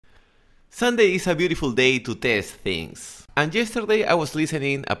Sunday is a beautiful day to test things. And yesterday I was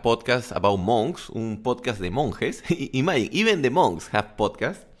listening a podcast about monks, un podcast de monjes. Imagine, even the monks have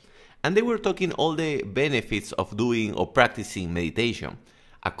podcasts. And they were talking all the benefits of doing or practicing meditation.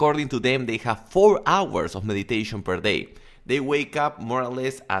 According to them, they have 4 hours of meditation per day. They wake up more or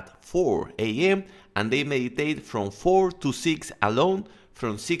less at 4 a.m. and they meditate from 4 to 6 alone,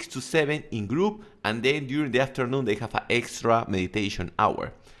 from 6 to 7 in group, and then during the afternoon they have an extra meditation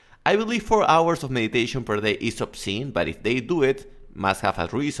hour. I believe 4 hours of meditation per day is obscene, but if they do it, must have a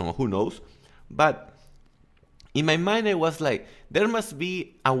reason, who knows. But in my mind, I was like, there must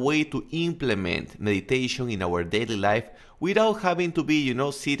be a way to implement meditation in our daily life without having to be,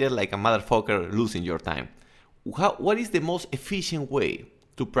 seated like a motherfucker losing your time. What is the most efficient way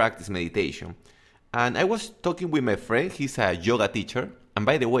to practice meditation? And I was talking with my friend, he's a yoga teacher. And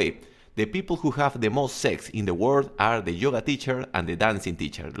by the way, the people who have the most sex in the world are the yoga teacher and the dancing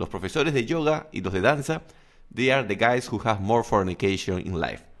teacher. Los profesores de yoga y los de danza, they are the guys who have more fornication in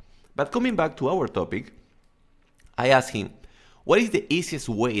life. But coming back to our topic, I asked him, what is the easiest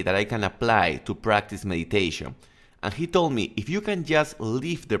way that I can apply to practice meditation? And he told me, if you can just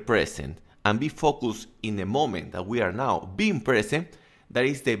live the present and be focused in the moment that we are now, being present, that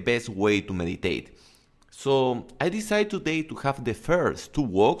is the best way to meditate. So I decided today to have the first 2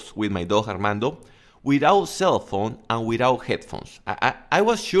 walks with my dog Armando without cell phone and without headphones. I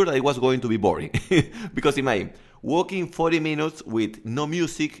was sure that it was going to be boring because imagine walking 40 minutes with no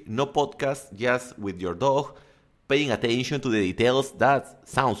music, no podcast, just with your dog, paying attention to the details. That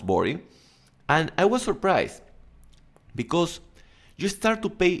sounds boring. And I was surprised because you start to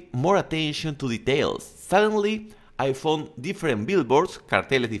pay more attention to details. Suddenly I found different billboards,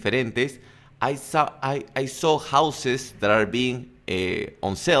 carteles diferentes. I saw houses that are being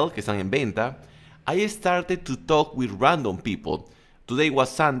on sale, que están en venta. I started to talk with random people. Today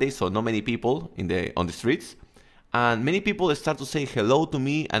was Sunday, so not many people on the streets. And many people start to say hello to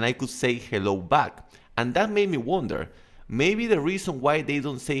me, and I could say hello back. And that made me wonder, maybe the reason why they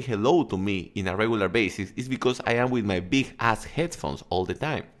don't say hello to me in a regular basis is because I am with my big ass headphones all the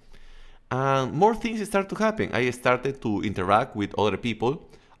time. And more things start to happen. I started to interact with other people.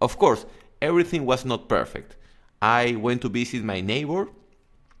 Of course, everything was not perfect. I went to visit my neighbor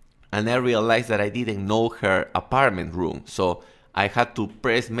and I realized that I didn't know her apartment room. So I had to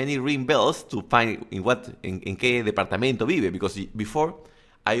press many ring bells to find en qué departamento vive, because before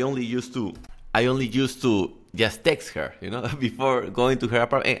I only used to just text her, before going to her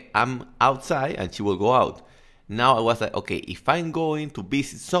apartment. Hey, I'm outside, and she will go out. Now I was like, okay, if I'm going to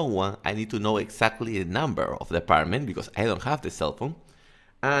visit someone, I need to know exactly the number of the apartment because I don't have the cell phone.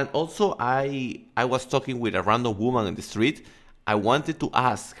 And also I was talking with a random woman in the street. I wanted to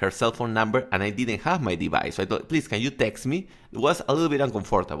ask her cell phone number and I didn't have my device. So I thought, please, can you text me? It was a little bit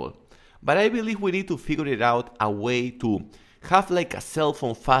uncomfortable. But I believe we need to figure it out a way to have like a cell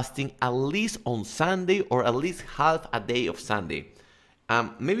phone fasting at least on Sunday or at least half a day of Sunday.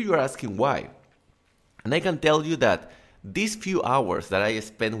 Maybe you're asking why. And I can tell you that these few hours that I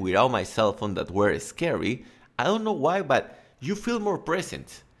spent without my cell phone that were scary, I don't know why, but you feel more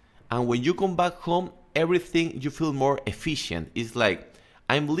present. And when you come back home, everything, you feel more efficient. It's like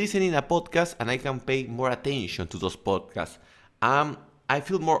I'm listening a podcast and I can pay more attention to those podcasts. I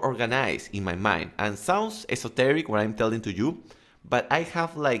feel more organized in my mind. And sounds esoteric what I'm telling to you, but I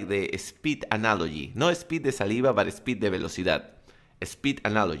have like the speed analogy. No speed de saliva, but speed de velocidad. A speed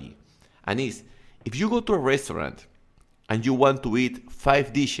analogy. And it's, if you go to a restaurant and you want to eat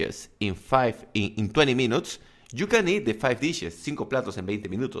 5 dishes in 20 minutes, you can eat the 5 dishes, 5 platos en 20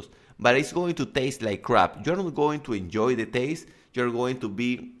 minutos, but it's going to taste like crap. You're not going to enjoy the taste. You're going to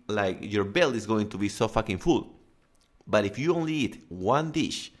be like, your belly is going to be so fucking full. But if you only eat 1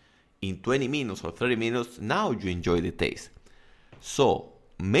 dish in 20 minutes or 30 minutes, now you enjoy the taste. So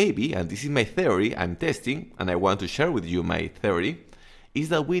maybe, and this is my theory, I'm testing, and I want to share with you my theory, is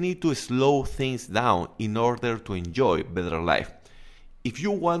that we need to slow things down in order to enjoy better life. If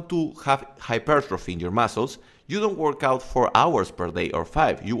you want to have hypertrophy in your muscles, you don't work out 4 hours per day or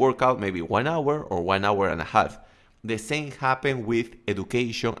 5. You work out maybe 1 hour or 1 hour and a half. The same happens with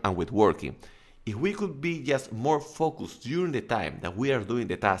education and with working. If we could be just more focused during the time that we are doing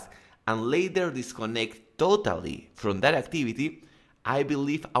the task and later disconnect totally from that activity, I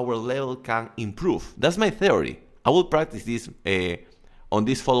believe our level can improve. That's my theory. I will practice this on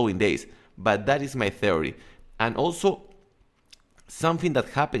these following days, but that is my theory. And also, something that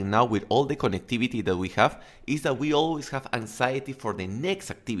happened now with all the connectivity that we have is that we always have anxiety for the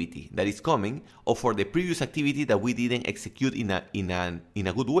next activity that is coming or for the previous activity that we didn't execute in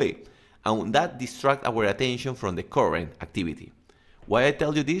a good way. And that distracts our attention from the current activity. Why I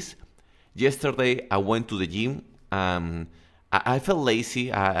tell you this? Yesterday, I went to the gym. I felt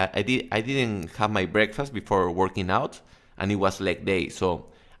lazy. I didn't have my breakfast before working out, and it was leg day. So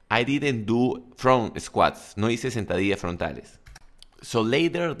I didn't do front squats. No hice sentadillas frontales. So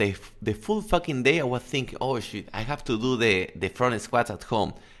later, the full fucking day, I was thinking, oh shit, I have to do the front squats at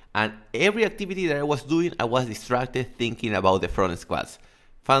home. And every activity that I was doing, I was distracted thinking about the front squats.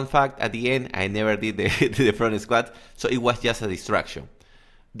 Fun fact, at the end, I never did the front squat, so it was just a distraction.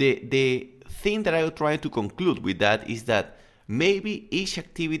 The thing that I was trying to conclude with that is that maybe each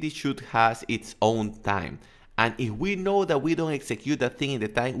activity should have its own time. And if we know that we don't execute that thing in the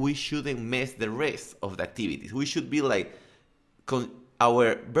time, we shouldn't mess the rest of the activities. We should be like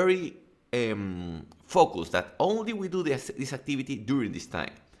our very focus that only we do this activity during this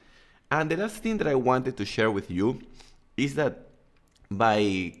time. And the last thing that I wanted to share with you is that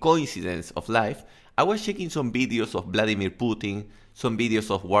by coincidence of life, I was checking some videos of Vladimir Putin, some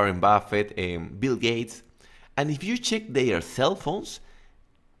videos of Warren Buffett and Bill Gates. And if you check their cell phones,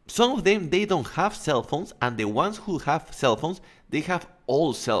 some of them, they don't have cell phones. And the ones who have cell phones, they have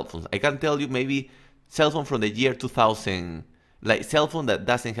old cell phones. I can tell you maybe cell phone from the year 2000, like cell phone that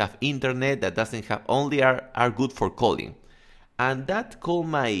doesn't have internet, that doesn't have, only are good for calling. And that caught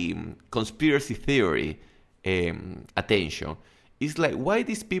my conspiracy theory attention. It's like, why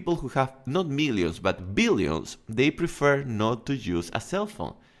these people who have not millions but billions, they prefer not to use a cell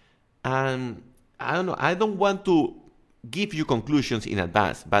phone? And I don't know, I don't want to give you conclusions in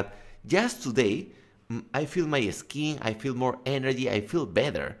advance, but just today, I feel my skin, I feel more energy, I feel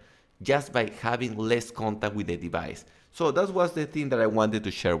better just by having less contact with the device. So that was the thing that I wanted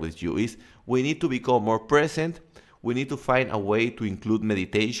to share with you, is we need to become more present. We need to find a way to include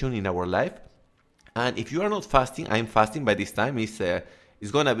meditation in our life. And if you are not fasting, I'm fasting by this time. It's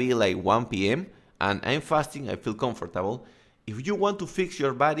going to be like 1 p.m. and I'm fasting. I feel comfortable. If you want to fix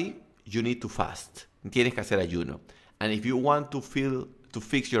your body, you need to fast. Tienes que hacer ayuno. And if you want to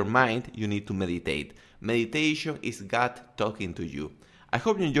fix your mind, you need to meditate. Meditation is God talking to you. I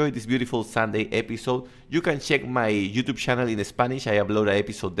hope you enjoyed this beautiful Sunday episode. You can check my YouTube channel in Spanish. I upload an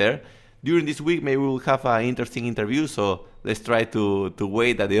episode there. During this week, maybe we'll have an interesting interview, so let's try to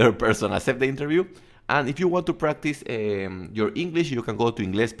wait that the other person accept the interview. And if you want to practice your English, you can go to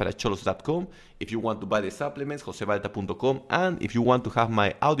inglesparacholos.com. If you want to buy the supplements, josebalta.com. And if you want to have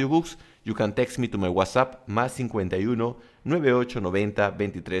my audiobooks, you can text me to my WhatsApp, +51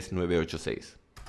 9890 23 986.